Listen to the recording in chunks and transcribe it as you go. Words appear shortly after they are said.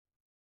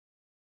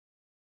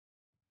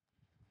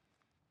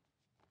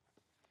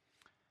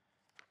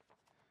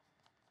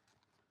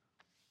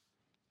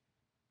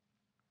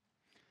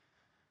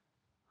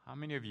How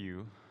many of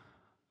you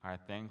are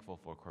thankful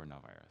for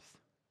coronavirus?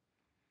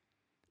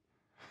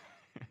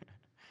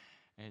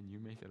 And you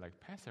may say, like,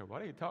 Pastor,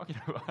 what are you talking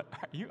about?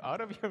 Are you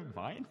out of your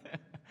mind?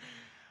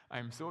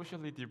 I'm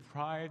socially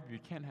deprived. We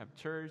can't have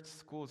church.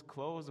 School is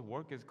closed.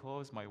 Work is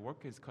closed. My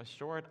work is cut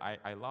short.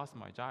 I lost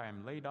my job.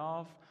 I'm laid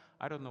off.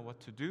 I don't know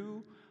what to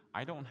do.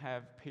 I don't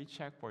have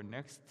paycheck for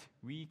next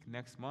week,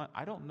 next month.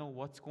 I don't know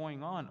what's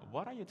going on.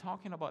 What are you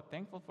talking about?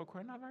 Thankful for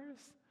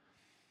coronavirus?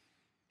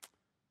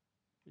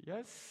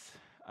 Yes.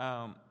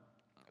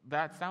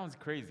 That sounds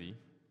crazy.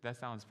 That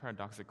sounds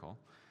paradoxical.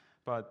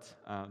 But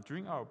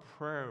during our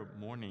prayer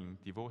morning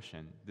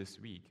devotion this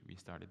week, we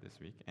started this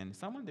week, and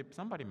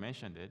somebody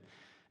mentioned it,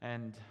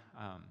 and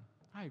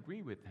I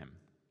agree with him.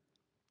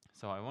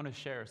 So I want to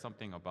share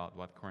something about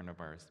what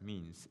coronavirus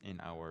means in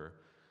our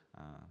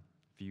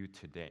view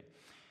today.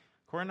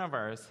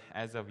 Coronavirus,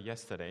 as of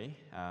yesterday,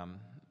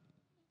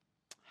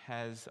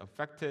 has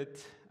affected,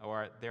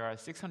 or there are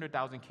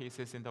 600,000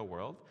 cases in the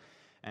world,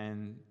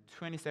 and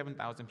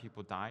 27,000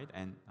 people died,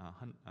 and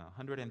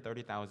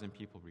 130,000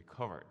 people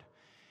recovered.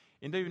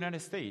 In the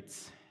United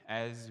States,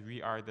 as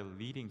we are the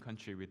leading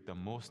country with the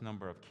most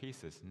number of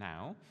cases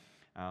now,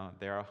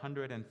 there are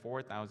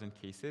 104,000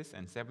 cases,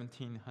 and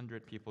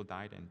 1,700 people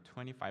died, and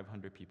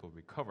 2,500 people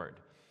recovered.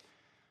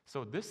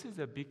 So this is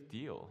a big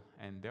deal,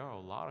 and there are a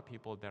lot of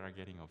people that are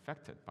getting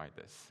affected by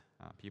this.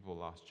 People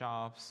lost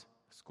jobs,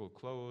 school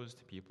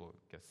closed, people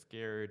get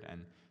scared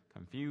and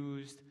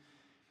confused.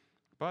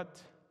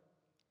 But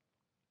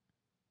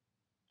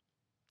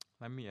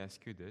let me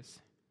ask you this.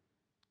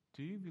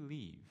 Do you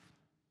believe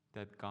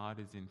that God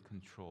is in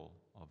control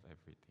of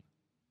everything?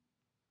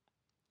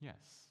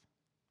 Yes.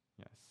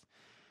 Yes.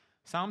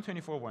 Psalm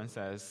 24:1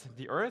 says,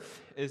 "The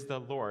earth is the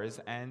Lord's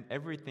and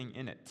everything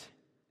in it,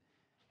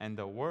 and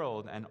the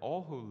world and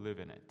all who live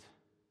in it."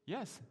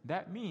 Yes,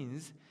 that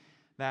means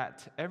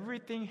that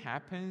everything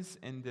happens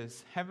in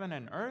this heaven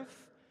and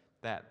earth,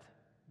 that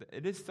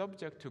it is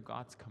subject to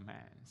God's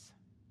commands.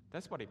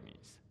 That's what it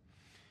means.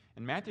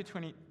 And Matthew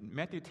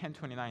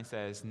 10:29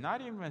 says,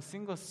 "Not even a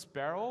single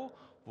sparrow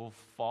will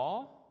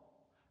fall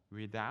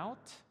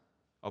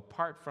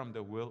apart from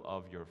the will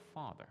of your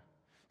Father."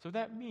 So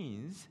that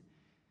means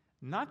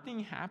nothing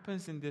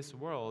happens in this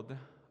world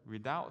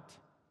without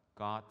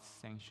God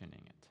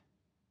sanctioning it.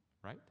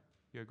 Right?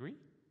 You agree?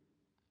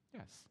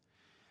 Yes.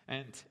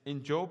 And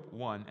in Job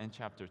 1 and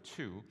chapter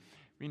 2,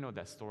 we know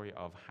that story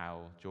of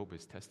how Job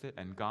is tested,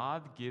 and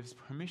God gives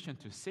permission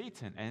to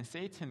Satan, and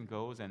Satan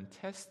goes and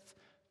tests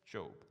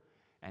Job.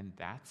 And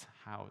that's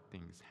how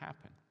things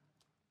happen.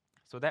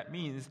 So that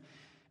means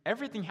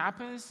everything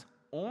happens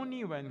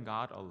only when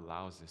God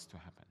allows this to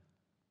happen,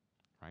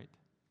 right?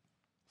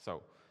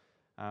 So,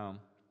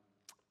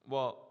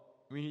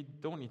 we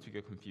don't need to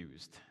get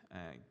confused.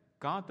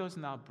 God does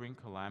not bring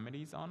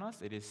calamities on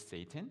us. It is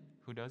Satan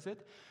who does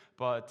it.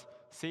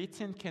 But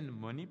Satan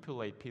can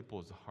manipulate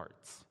people's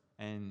hearts,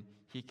 and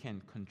he can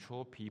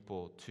control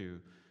people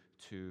to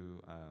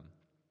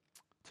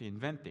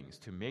invent things,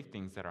 to make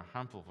things that are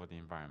harmful for the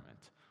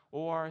environment,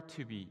 or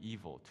to be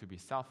evil, to be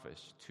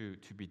selfish, to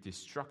be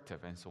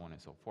destructive, and so on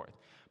and so forth.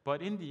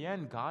 But in the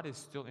end, God is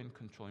still in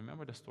control.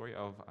 Remember the story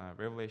of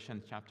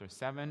Revelation chapter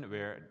 7,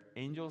 where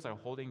angels are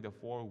holding the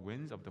four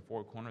winds of the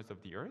four corners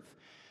of the earth,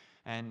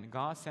 and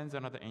God sends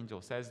another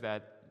angel, says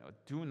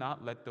that, "Do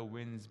not let the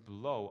winds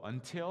blow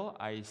until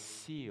I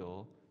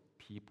seal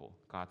people,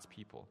 God's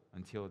people,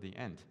 until the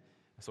end,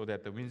 so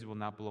that the winds will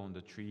not blow on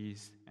the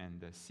trees, and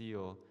the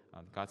seal,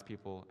 God's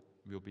people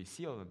will be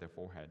sealed on their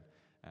forehead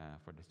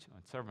for the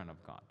servant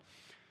of God."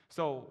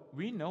 So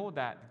we know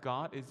that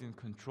God is in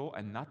control,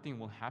 and nothing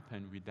will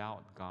happen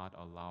without God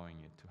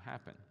allowing it to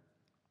happen.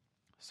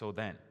 So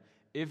then,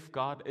 if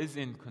God is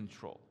in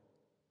control,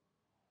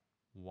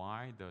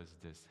 why does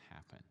this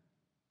happen?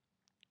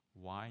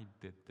 Why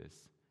did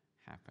this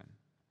happen?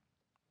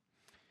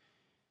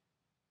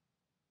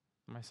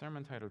 My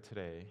sermon title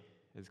today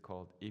is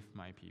called "If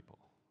My People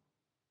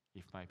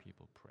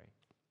Pray."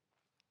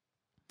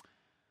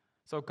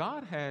 So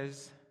God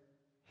has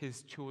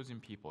His chosen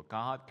people.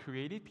 God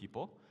created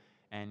people,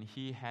 and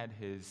He had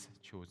His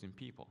chosen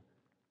people,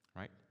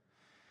 right?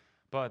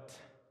 But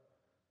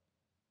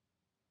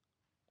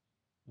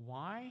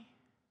why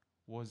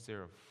was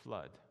there a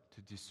flood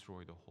to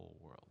destroy the whole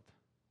world?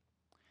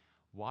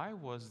 Why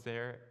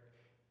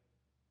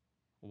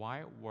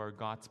were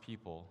God's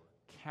people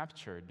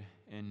captured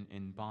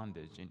in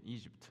bondage in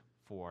Egypt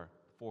for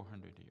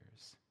 400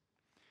 years?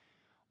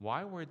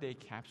 Why were they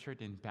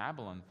captured in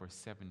Babylon for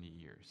 70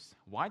 years?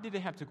 Why did they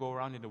have to go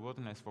around in the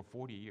wilderness for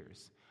 40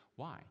 years?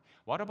 Why?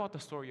 What about the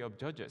story of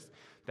Judges?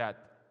 That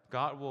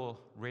God will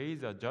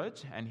raise a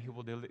judge and he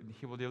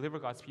will deliver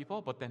God's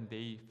people, but then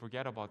they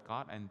forget about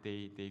God and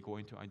they go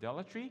into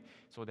idolatry,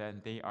 so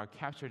then they are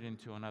captured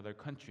into another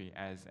country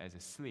as a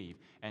slave,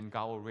 and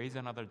God will raise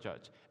another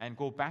judge and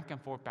go back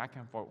and forth.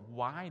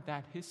 Why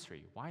that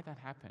history? Why that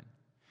happened?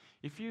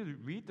 If you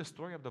read the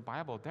story of the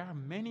Bible, there are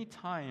many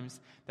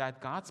times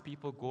that God's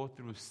people go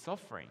through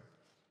suffering.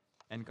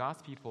 and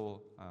God's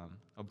people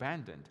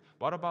abandoned?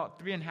 What about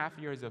 3.5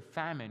 years of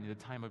famine in the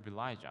time of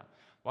Elijah?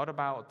 What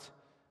about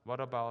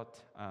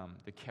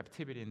the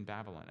captivity in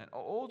Babylon? And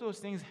all those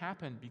things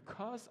happened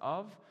because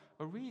of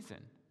a reason.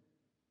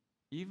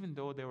 Even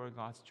though they were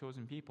God's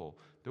chosen people,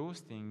 those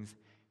things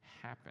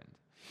happened.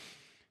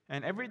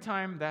 And every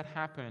time that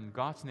happened,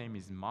 God's name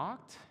is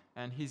mocked,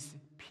 and his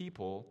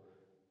people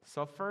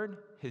suffered,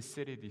 his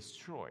city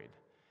destroyed.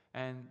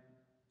 And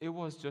it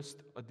was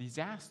just a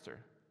disaster.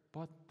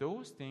 But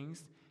those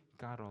things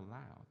God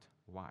allowed.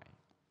 Why?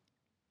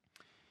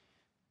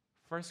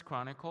 1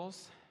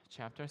 Chronicles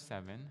chapter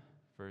 7,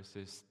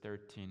 verses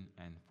 13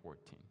 and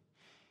 14.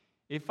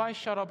 If I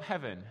shut up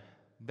heaven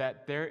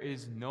that there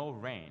is no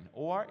rain,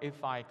 or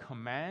if I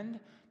command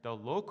the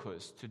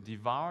locusts to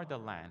devour the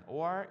land,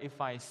 or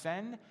if I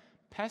send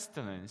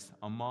pestilence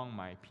among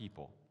my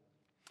people,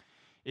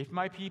 if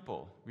my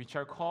people, which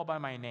are called by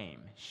my name,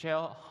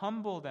 shall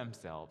humble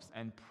themselves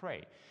and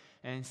pray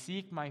and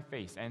seek my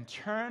face and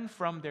turn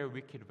from their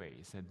wicked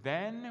ways,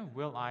 then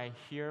will I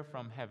hear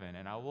from heaven,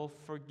 and I will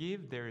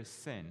forgive their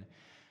sin,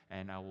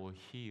 and I will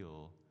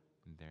heal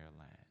their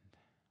land.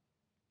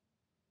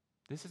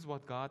 This is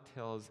what God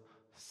tells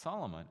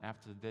Solomon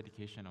after the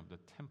dedication of the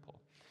temple.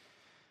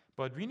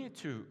 But we need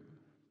to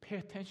pay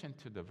attention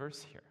to the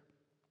verse here.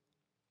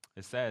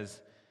 It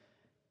says,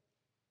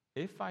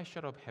 if I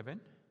shut up heaven,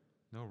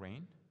 no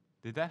rain.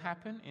 Did that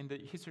happen in the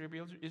history of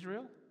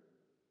Israel?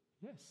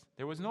 Yes.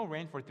 There was no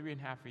rain for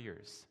 3.5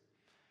 years.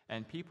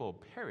 And people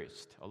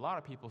perished. A lot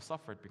of people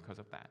suffered because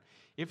of that.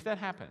 If that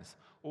happens,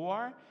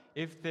 or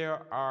if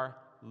there are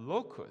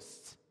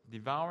locusts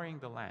devouring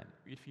the land.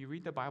 If you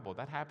read the Bible,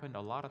 that happened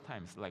a lot of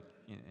times, like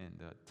in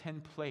the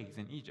 10 plagues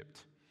in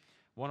Egypt,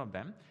 one of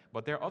them.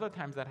 But there are other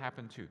times that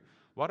happen too.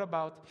 What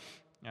about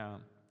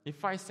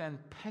if I send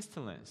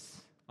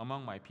pestilence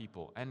among my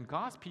people, and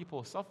God's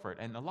people suffered,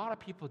 and a lot of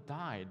people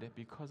died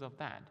because of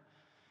that?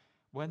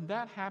 When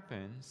that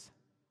happens,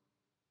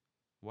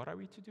 what are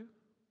we to do?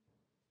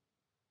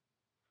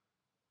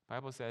 The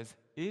Bible says,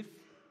 if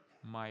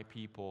my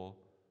people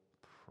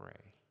pray,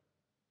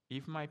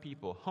 if my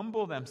people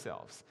humble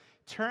themselves,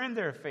 turn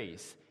their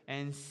face,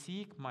 and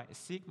seek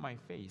my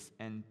face,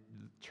 and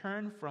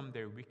turn from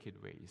their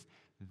wicked ways,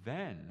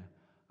 then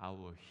I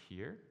will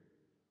hear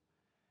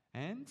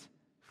and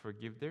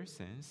forgive their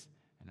sins,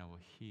 and I will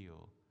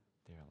heal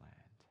their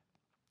land.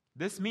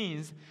 This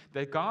means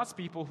that God's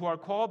people who are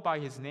called by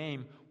his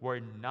name were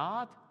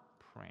not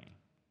praying.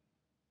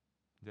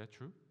 Is that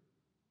true?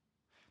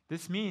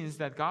 This means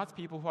that God's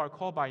people who are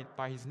called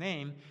by his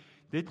name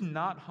did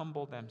not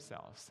humble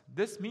themselves.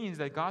 This means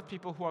that God's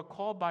people who are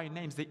called by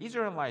names, the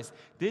Israelites,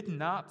 did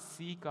not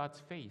see God's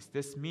face.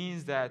 This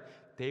means that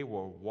they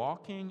were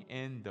walking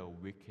in the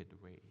wicked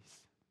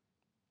ways.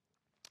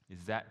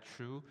 Is that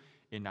true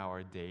in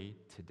our day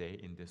today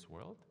in this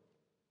world?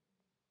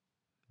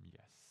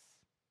 Yes,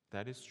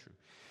 that is true.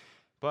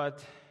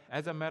 But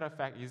as a matter of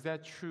fact, is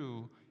that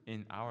true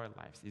in our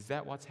lives? Is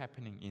that what's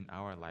happening in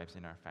our lives,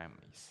 in our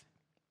families?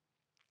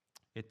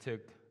 It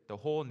took the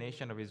whole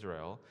nation of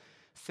Israel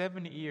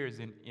 70 years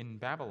in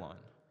Babylon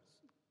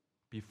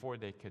before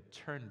they could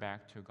turn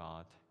back to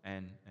God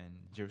and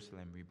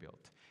Jerusalem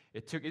rebuilt.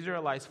 It took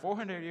Israelites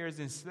 400 years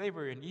in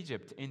slavery in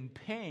Egypt, in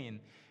pain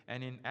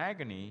and in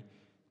agony,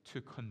 to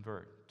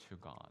convert to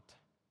God.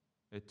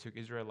 It took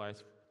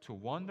Israelites to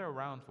wander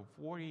around for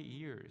 40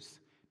 years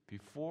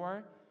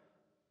before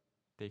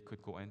they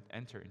could go and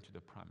enter into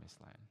the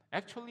promised land.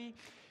 Actually,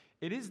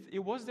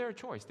 it was their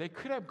choice. They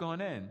could have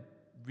gone in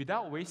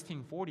without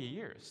wasting 40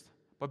 years.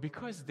 But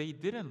because they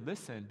didn't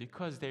listen,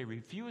 because they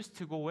refused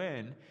to go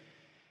in,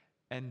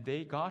 and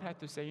God had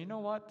to say, you know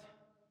what?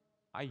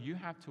 You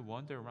have to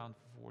wander around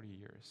for 40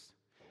 years.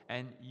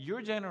 And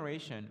your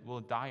generation will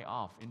die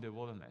off in the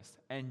wilderness,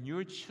 and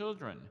your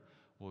children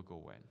will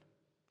go in.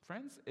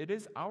 Friends, it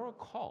is our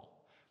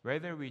call,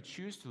 whether we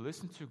choose to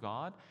listen to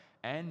God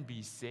and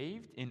be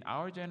saved in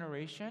our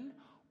generation,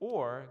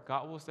 or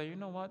God will say, you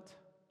know what?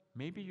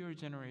 Maybe your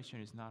generation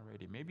is not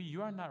ready. Maybe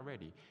you are not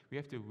ready. We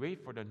have to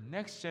wait for the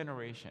next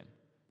generation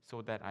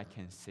so that I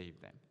can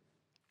save them.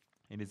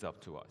 It is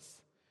up to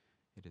us.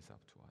 It is up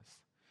to us.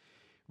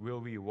 Will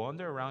we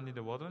wander around in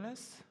the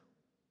wilderness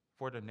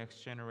for the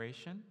next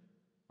generation,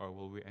 or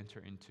will we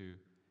enter into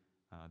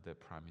the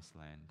promised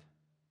land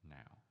now?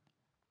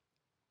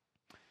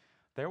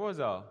 There was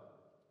a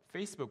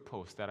Facebook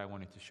post that I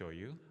wanted to show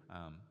you.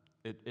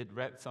 It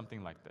read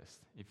something like this.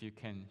 If you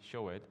can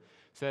show it.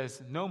 It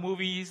says, no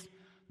movies,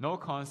 no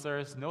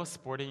concerts, no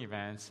sporting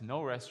events,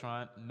 no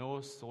restaurant,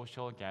 no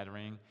social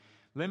gathering,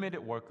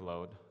 limited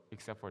workload,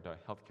 except for the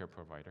healthcare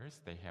providers.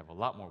 They have a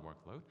lot more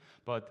workload.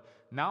 But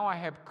now I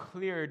have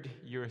cleared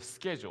your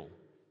schedule.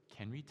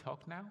 Can we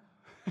talk now?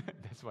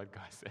 That's what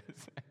God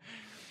says.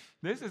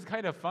 This is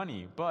kind of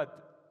funny,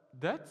 but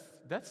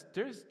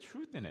there's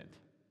truth in it.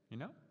 You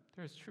know,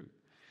 there's truth.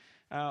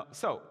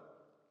 So,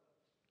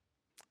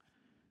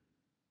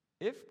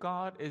 if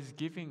God is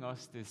giving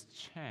us this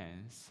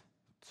chance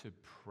to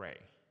pray,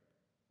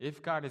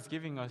 if God is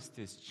giving us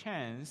this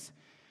chance,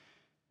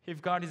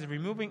 If God is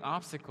removing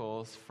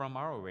obstacles from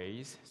our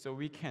ways so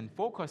we can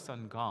focus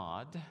on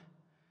God,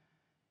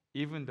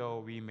 even though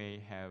we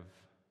may have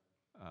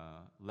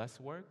less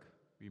work,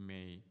 we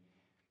may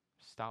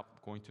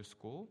stop going to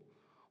school,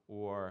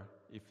 or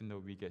even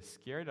though we get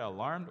scared,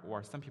 alarmed,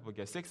 or some people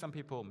get sick, some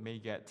people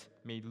may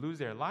lose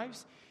their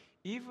lives,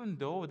 even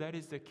though that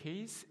is the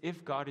case,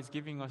 if God is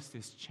giving us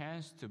this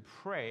chance to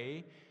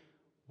pray,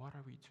 what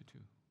are we to do?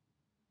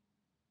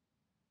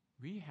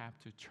 We have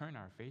to turn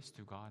our face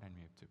to God and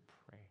we have to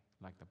pray,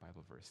 like the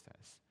Bible verse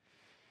says.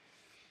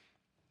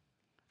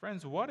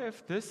 Friends, what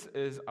if this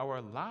is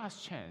our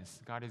last chance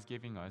God is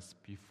giving us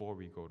before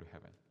we go to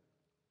heaven,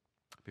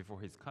 before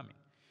His coming?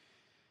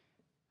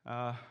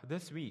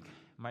 This week,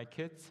 my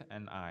kids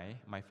and I,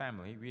 my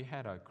family, we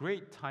had a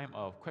great time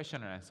of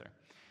question and answer.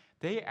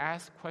 They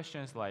asked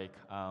questions like,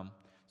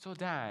 so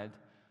Dad,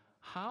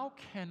 how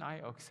can I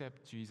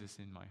accept Jesus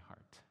in my heart?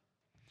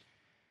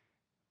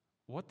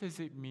 What does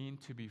it mean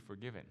to be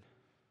forgiven?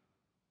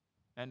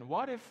 And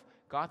what if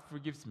God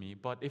forgives me,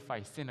 but if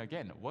I sin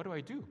again, what do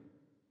I do?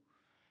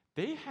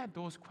 They had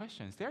those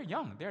questions. They're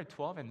young. They're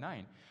 12 and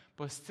 9.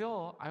 But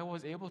still, I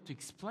was able to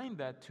explain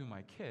that to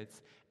my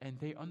kids, and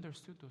they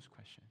understood those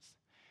questions.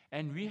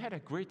 And we had a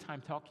great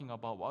time talking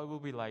about what it will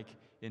be like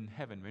in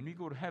heaven. When we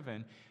go to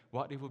heaven,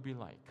 what it will be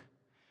like.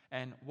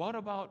 And what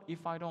about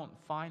if I don't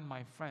find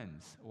my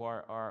friends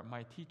or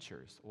my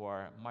teachers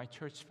or my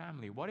church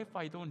family? What if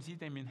I don't see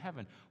them in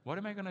heaven? What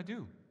am I going to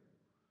do?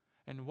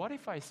 And what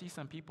if I see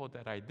some people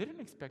that I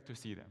didn't expect to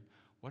see them?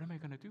 What am I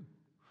going to do?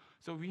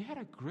 So we had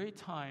a great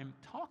time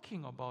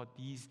talking about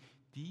these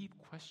deep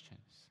questions.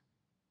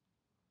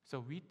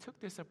 So we took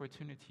this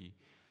opportunity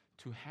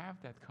to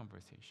have that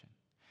conversation.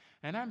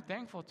 And I'm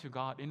thankful to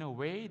God in a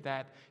way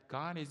that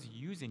God is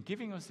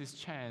giving us this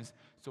chance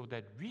so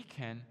that we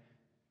can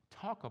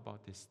talk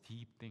about these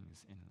deep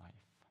things in life.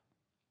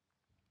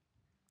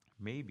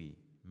 Maybe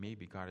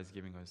God is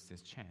giving us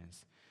this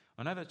chance,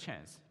 another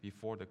chance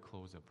before the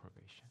close of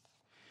probation.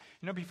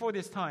 Before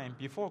this time,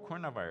 before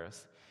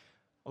coronavirus,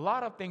 a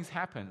lot of things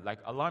happen, like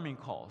alarming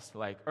calls,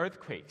 like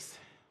earthquakes,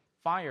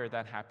 fire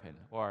that happen,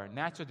 or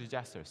natural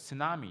disasters,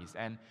 tsunamis.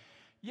 And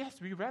yes,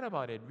 we read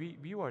about it.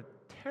 We were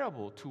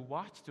terrible to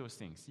watch those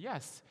things.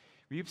 Yes,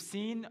 we've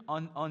seen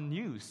on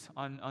news,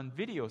 on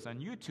videos, on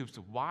YouTube,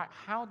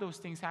 how those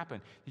things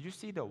happen. Did you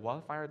see the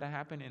wildfire that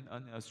happened in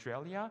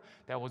Australia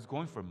that was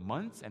going for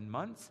months and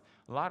months?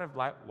 A lot of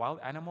wild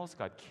animals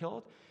got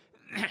killed.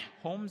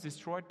 Homes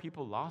destroyed.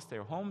 People lost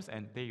their homes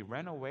and they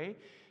ran away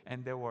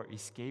and they were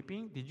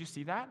escaping. Did you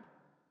see that?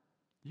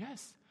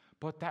 Yes.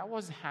 But that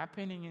was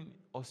happening in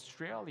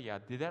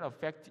Australia. Did that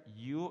affect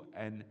you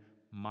and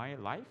my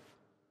life?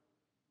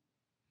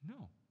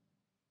 No.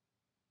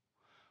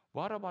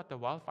 What about the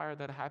wildfire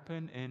that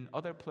happened in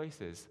other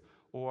places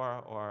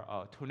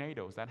or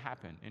tornadoes that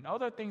happen and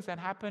other things that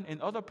happen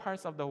in other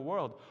parts of the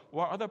world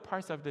or other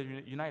parts of the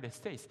United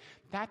States?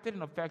 That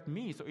didn't affect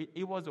me, so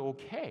it was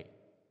okay,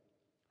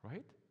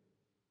 right?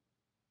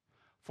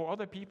 For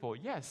other people,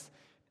 yes,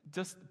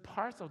 just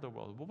parts of the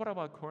world. But what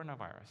about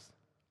coronavirus?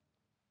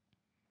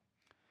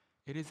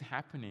 It is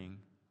happening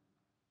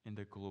in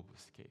the global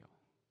scale.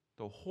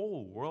 The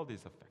whole world is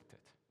affected.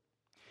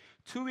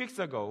 2 weeks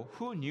ago,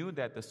 who knew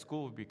that the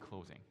school would be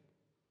closing?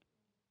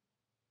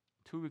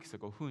 2 weeks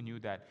ago, who knew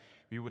that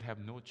we would have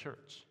no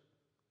church?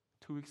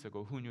 2 weeks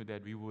ago, who knew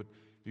that we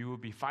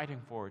would be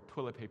fighting for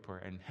toilet paper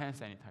and hand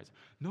sanitizer?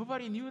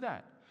 Nobody knew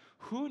that.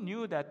 Who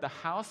knew that the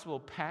House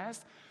will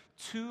pass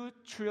 $2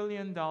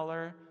 trillion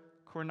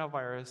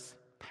coronavirus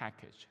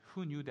package?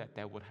 Who knew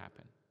that would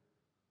happen?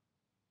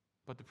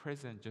 But the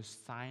president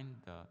just signed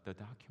the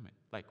document.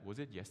 Like, was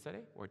it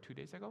yesterday or 2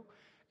 days ago?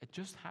 It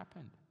just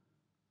happened.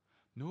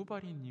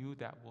 Nobody knew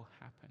that will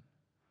happen.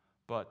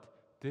 But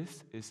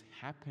this is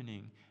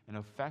happening and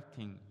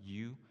affecting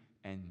you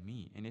and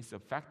me. And it's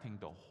affecting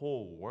the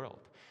whole world.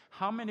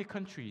 How many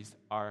countries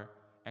are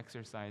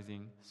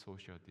exercising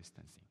social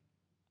distancing?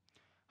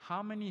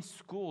 How many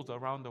schools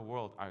around the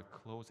world are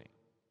closing?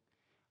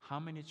 How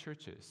many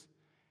churches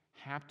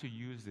have to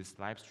use this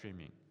live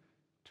streaming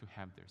to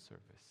have their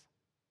service?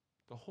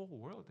 The whole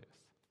world is.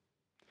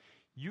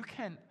 You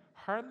can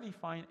hardly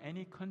find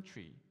any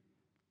country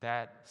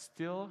that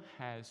still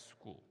has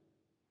school,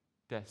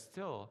 that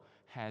still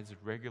has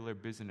regular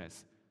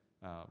business,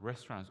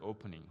 restaurants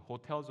opening,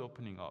 hotels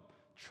opening up,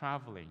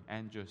 traveling,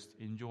 and just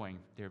enjoying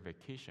their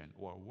vacation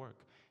or work,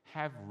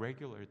 have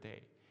regular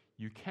day.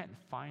 You can't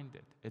find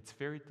it. It's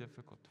very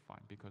difficult to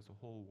find because the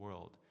whole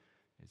world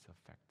is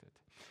affected.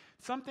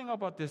 Something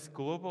about this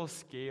global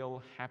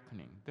scale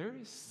happening. There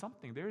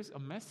is a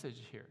message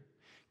here.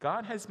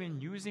 God has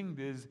been using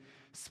these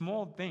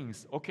small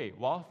things. Okay,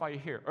 wildfire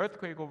here,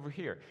 earthquake over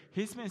here.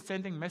 He's been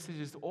sending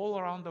messages all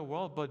around the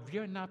world, but we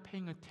are not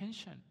paying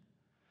attention.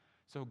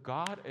 So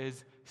God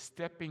is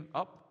stepping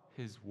up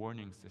His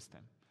warning system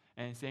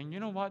and saying, you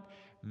know what?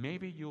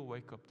 Maybe you'll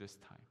wake up this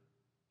time.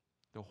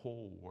 The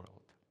whole world.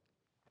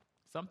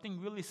 Something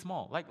really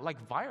small,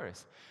 like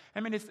virus. I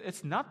mean,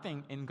 it's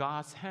nothing in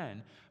God's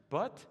hand,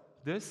 but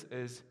this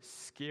is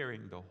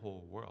scaring the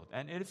whole world.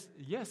 And it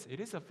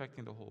is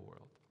affecting the whole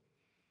world.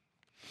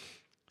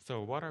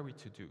 So what are we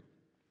to do?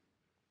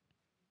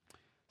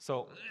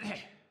 So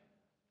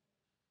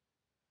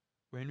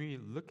when we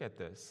look at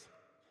this,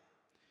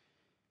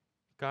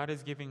 God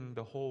is giving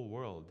the whole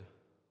world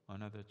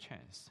another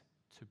chance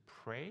to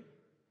pray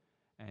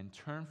and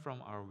turn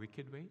from our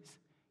wicked ways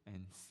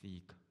and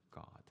seek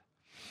God.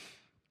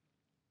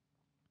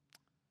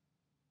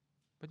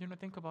 But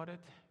think about it.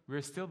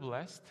 We're still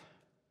blessed.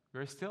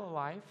 We're still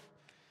alive.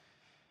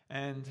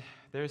 And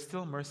there is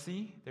still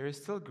mercy. There is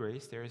still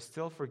grace. There is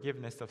still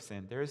forgiveness of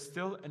sin. There is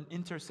still an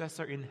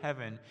intercessor in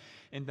heaven,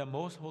 in the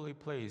most holy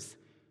place,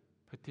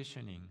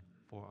 petitioning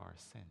for our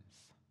sins.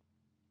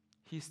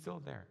 He's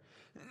still there.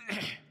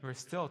 We're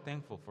still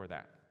thankful for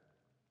that.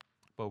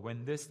 But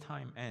when this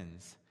time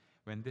ends,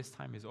 when this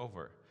time is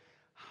over,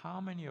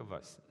 how many of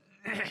us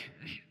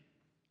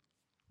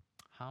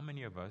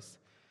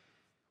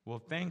will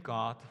thank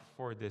God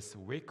for this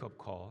wake-up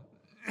call,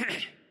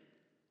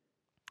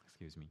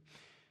 excuse me,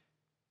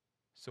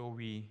 so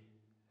we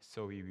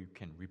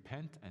can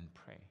repent and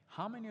pray?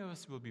 How many of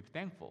us will be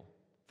thankful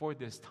for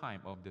this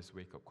time of this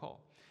wake-up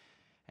call?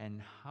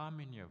 And how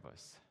many of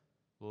us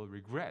will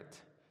regret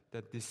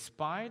that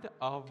despite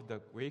of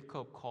the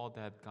wake-up call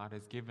that God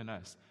has given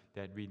us,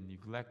 that we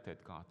neglected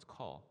God's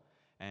call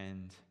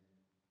and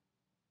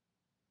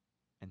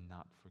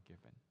not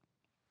forgiven?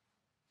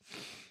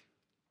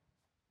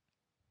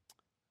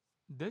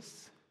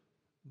 This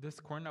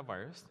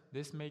coronavirus,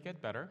 this may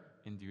get better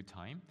in due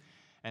time,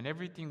 and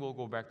everything will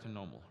go back to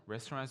normal.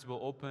 Restaurants will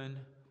open,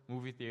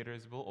 movie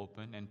theaters will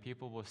open, and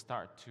people will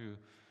start to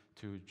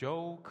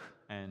joke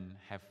and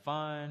have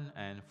fun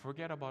and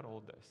forget about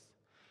all this.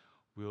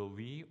 Will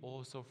we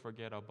also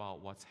forget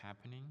about what's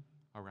happening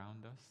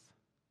around us?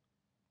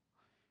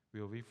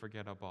 Will we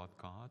forget about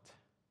God?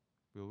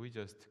 Will we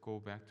just go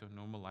back to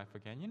normal life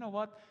again? You know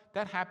what?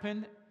 That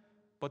happened,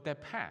 but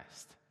that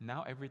passed.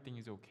 Now everything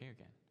is okay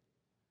again.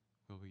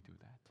 Will we do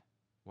that?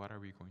 What are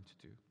we going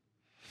to do?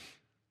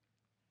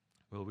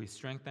 Will we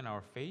strengthen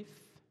our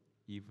faith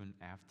even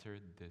after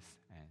this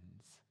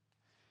ends?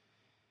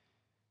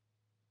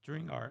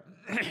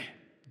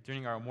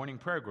 During our morning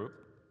prayer group,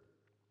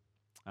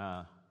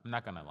 I'm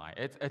not gonna lie,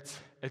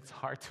 it's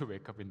hard to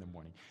wake up in the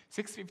morning.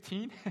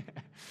 6:15.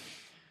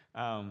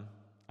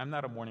 I'm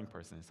not a morning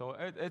person, so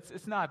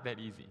it's not that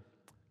easy.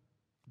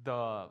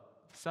 The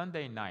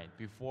Sunday night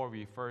before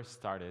we first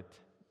started,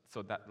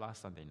 so that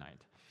last Sunday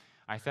night,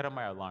 I set up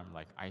my alarm.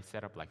 I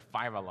set up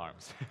 5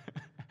 alarms,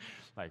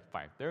 like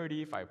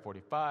 5:30,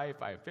 5:45,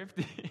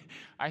 5:50.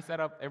 I set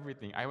up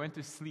everything. I went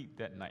to sleep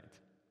that night.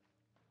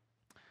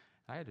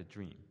 I had a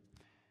dream.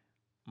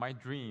 My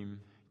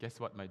dream, guess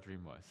what my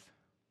dream was?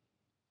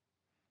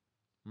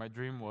 My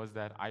dream was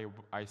that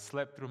I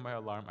slept through my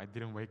alarm. I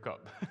didn't wake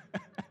up.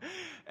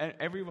 And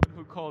everyone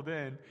who called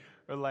in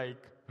were like,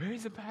 "Where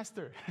is the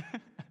pastor?"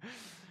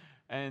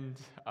 And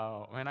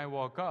when I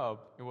woke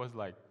up, it was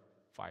like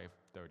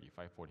 5:30,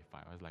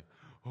 5:45. I was like,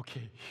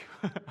 okay.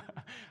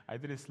 I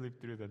didn't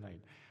sleep through the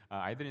night.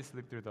 I didn't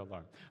sleep through the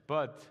alarm.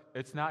 But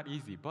it's not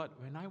easy. But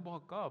when I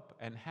woke up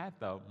and had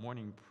the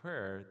morning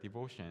prayer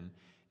devotion,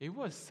 it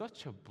was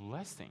such a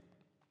blessing.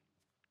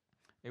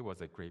 It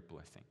was a great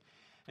blessing.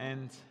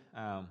 And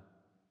I'm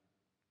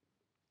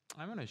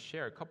going to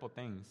share a couple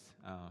things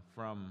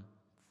from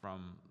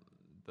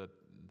the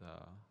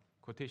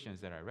quotations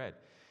that I read.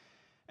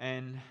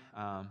 And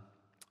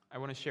I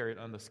want to share it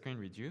on the screen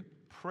with you.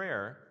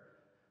 Prayer,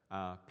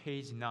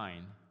 page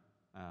 9,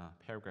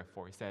 paragraph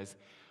 4, it says,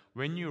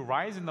 "When you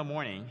rise in the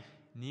morning,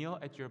 kneel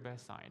at your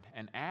bedside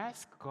and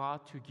ask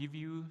God to give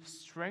you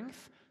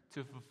strength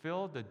to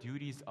fulfill the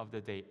duties of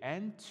the day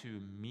and to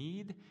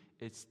meet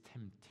its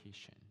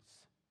temptations."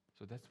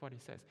 So that's what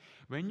it says.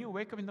 When you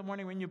wake up in the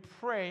morning, when you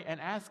pray and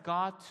ask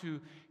God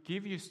to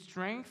give you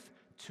strength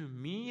to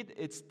meet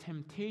its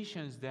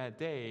temptations that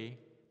day,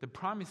 the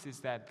promise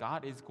is that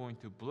God is going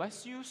to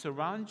bless you,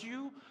 surround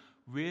you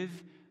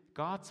with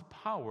God's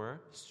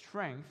power,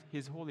 strength,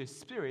 His Holy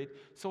Spirit,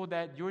 so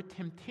that your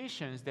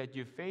temptations that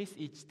you face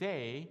each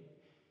day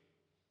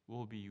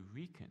will be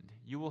weakened.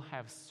 You will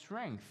have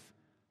strength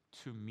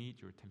to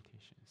meet your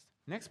temptations.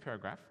 Next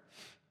paragraph.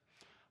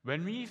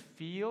 When we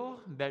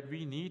feel that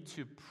we need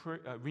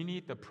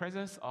the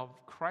presence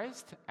of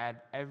Christ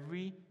at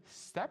every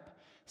step,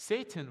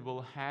 Satan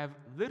will have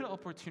little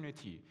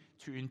opportunity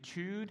to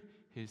intrude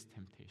his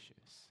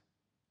temptations.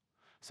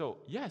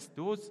 So yes,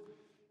 those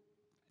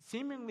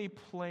seemingly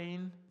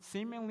plain,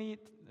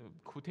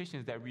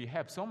 quotations that we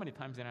have so many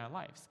times in our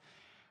lives.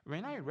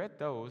 When I read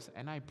those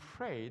and I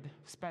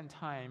spent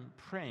time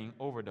praying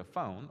over the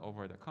phone,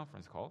 over the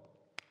conference call,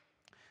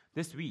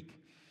 this week,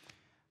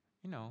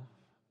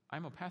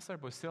 I'm a pastor,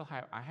 but still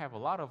I have a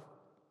lot of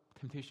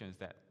temptations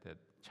that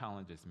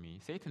challenges me.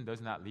 Satan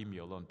does not leave me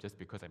alone just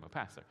because I'm a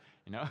pastor,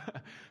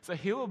 So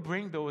he will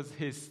bring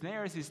his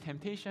snares, his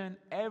temptation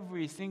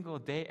every single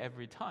day,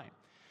 every time.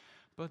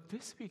 But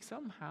this week,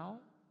 somehow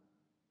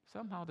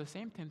the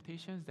same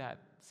temptations that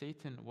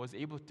Satan was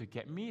able to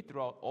get me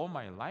throughout all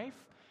my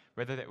life,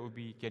 Whether that would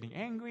be getting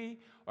angry,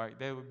 or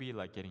that would be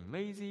like getting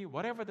lazy,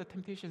 whatever the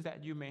temptations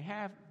that you may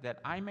have, that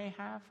I may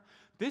have,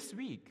 this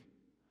week,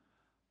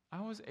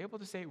 I was able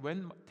to say,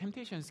 when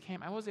temptations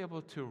came, I was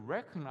able to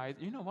recognize,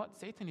 you know what,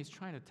 Satan is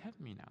trying to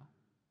tempt me now.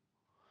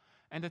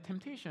 And the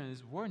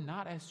temptations were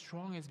not as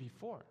strong as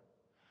before.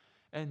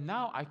 And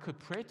now I could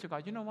pray to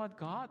God, you know what,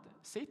 God,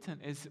 Satan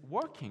is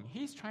working.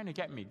 He's trying to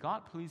get me.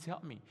 God, please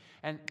help me.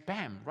 And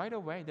bam, right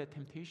away, the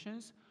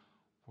temptations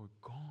were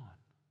gone.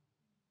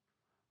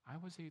 I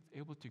was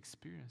able to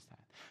experience that.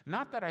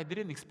 Not that I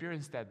didn't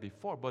experience that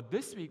before, but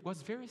this week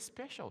was very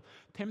special.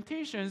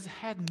 Temptations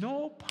had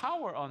no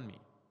power on me.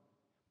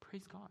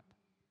 Praise God.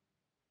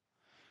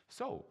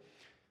 So,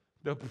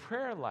 the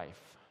prayer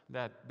life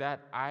that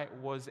I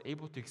was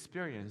able to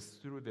experience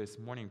through this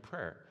morning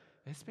prayer,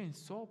 it's been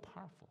so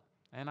powerful.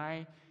 And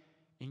I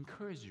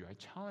encourage you, I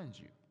challenge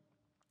you.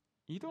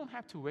 You don't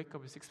have to wake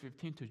up at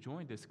 6:15 to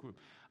join this group.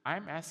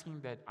 I'm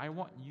asking that I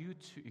want you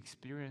to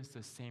experience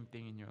the same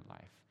thing in your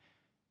life.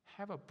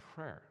 Have a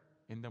prayer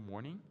in the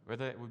morning,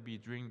 whether it would be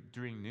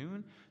during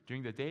noon,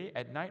 during the day,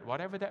 at night,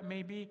 whatever that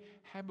may be.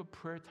 Have a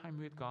prayer time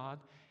with God.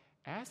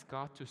 Ask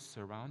God to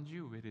surround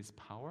you with His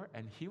power,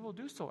 and He will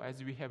do so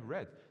as we have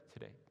read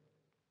today.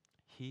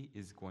 He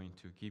is going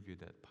to give you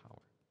that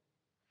power.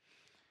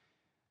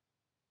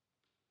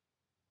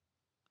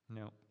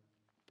 Now,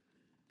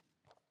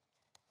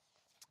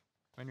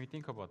 when we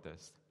think about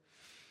this,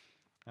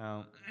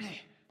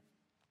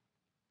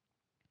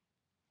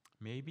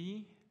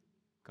 maybe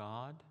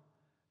God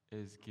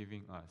is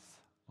giving us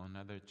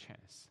another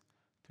chance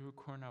through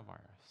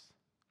coronavirus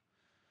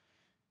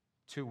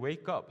to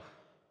wake up,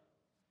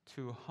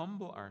 to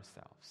humble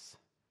ourselves,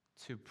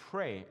 to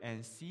pray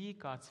and see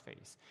God's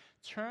face,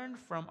 turn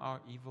from our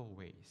evil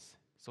ways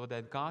so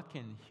that God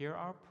can hear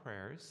our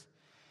prayers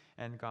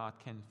and God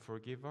can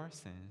forgive our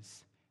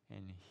sins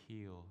and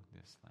heal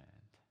this land.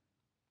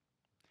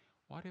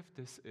 What if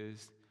this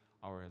is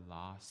our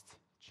last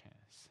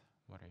chance?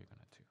 What are you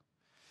going to do?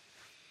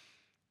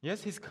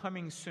 Yes, He's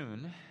coming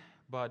soon,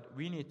 but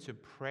we need to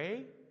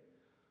pray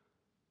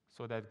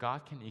so that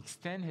God can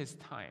extend His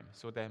time,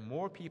 so that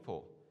more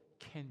people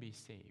can be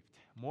saved.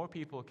 More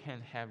people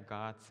can have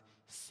God's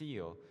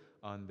seal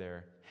on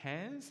their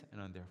hands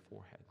and on their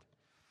forehead.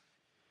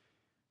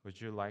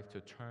 Would you like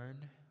to turn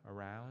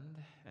around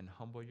and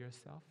humble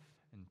yourself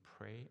and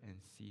pray and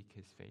seek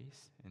His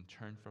face and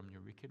turn from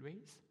your wicked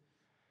ways?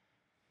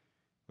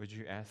 Would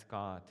you ask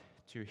God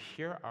to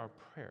hear our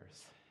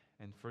prayers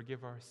and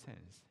forgive our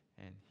sins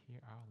and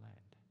heal our land?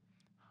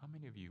 How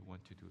many of you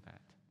want to do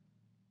that?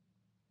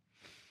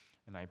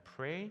 And I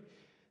pray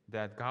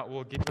that God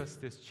will give us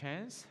this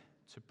chance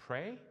to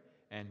pray,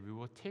 and we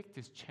will take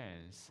this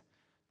chance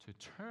to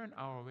turn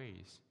our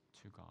ways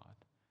to God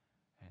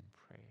and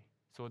pray.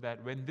 So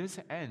that when this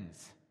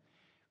ends,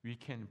 we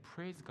can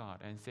praise God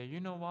and say, you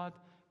know what,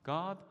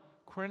 God,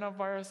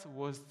 coronavirus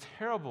was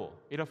terrible.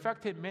 It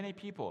affected many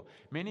people.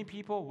 Many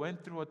people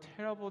went through a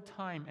terrible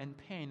time and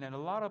pain, and a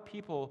lot of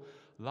people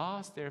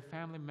lost their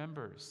family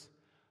members.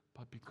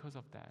 But because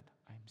of that,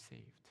 I'm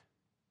saved.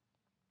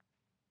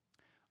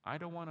 I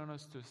don't want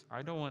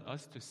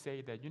us to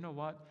say that, you know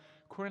what,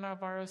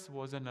 coronavirus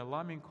was an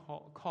alarming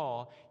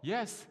call.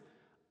 Yes,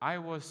 I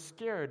was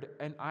scared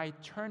and I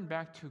turned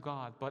back to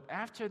God. But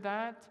after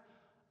that,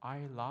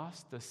 I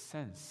lost the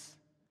sense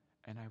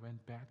and I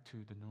went back to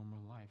the normal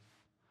life.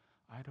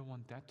 I don't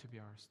want that to be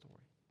our story.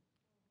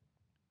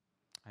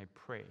 I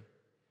pray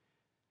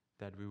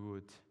that we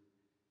would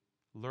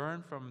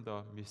learn from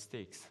the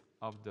mistakes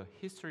of the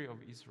history of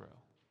Israel.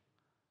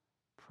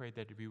 Pray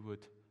that we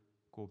would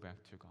go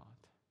back to God.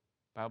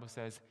 Bible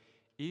says,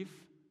 if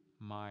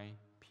my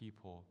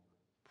people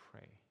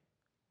pray,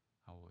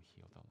 I will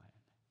heal the land.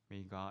 May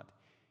God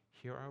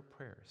hear our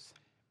prayers.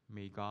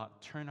 May God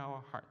turn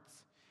our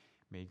hearts.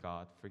 May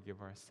God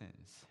forgive our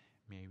sins.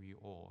 May we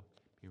all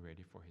be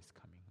ready for His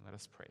coming. Let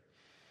us pray.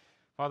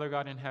 Father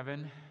God in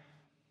heaven,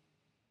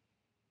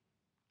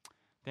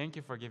 thank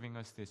You for giving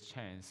us this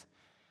chance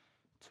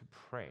to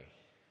pray,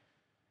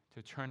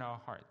 to turn our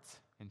hearts,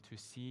 and to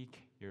seek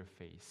Your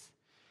face.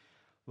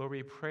 Lord,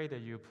 we pray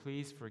that You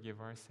please forgive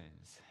our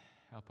sins.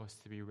 Help us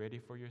to be ready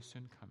for Your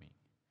soon coming.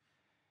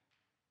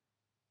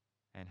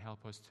 And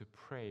help us to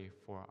pray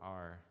for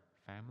our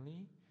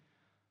family,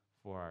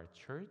 for our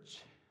church,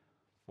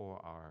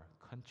 for our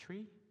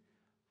country,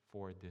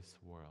 for this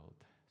world,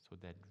 so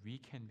that we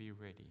can be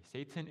ready.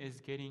 Satan is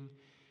getting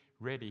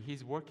ready.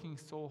 He's working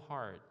so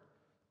hard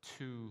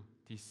to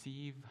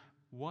deceive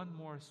one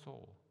more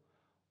soul,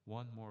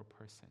 one more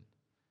person,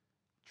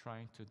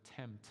 trying to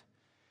tempt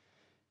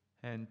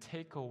and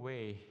take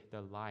away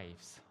the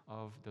lives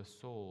of the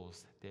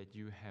souls that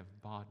You have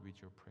bought with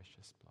Your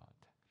precious blood.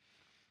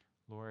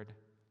 Lord,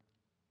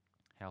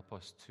 help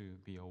us to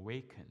be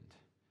awakened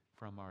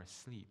from our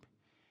sleep.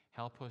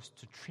 Help us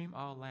to trim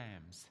our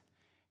lambs.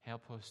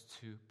 Help us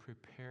to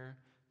prepare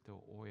the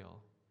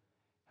oil.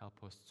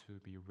 Help us to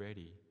be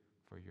ready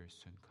for Your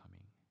soon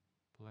coming.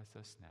 Bless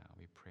us now,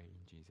 we pray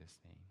in Jesus'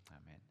 name.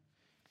 Amen.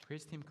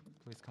 Praise team,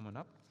 please come on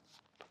up.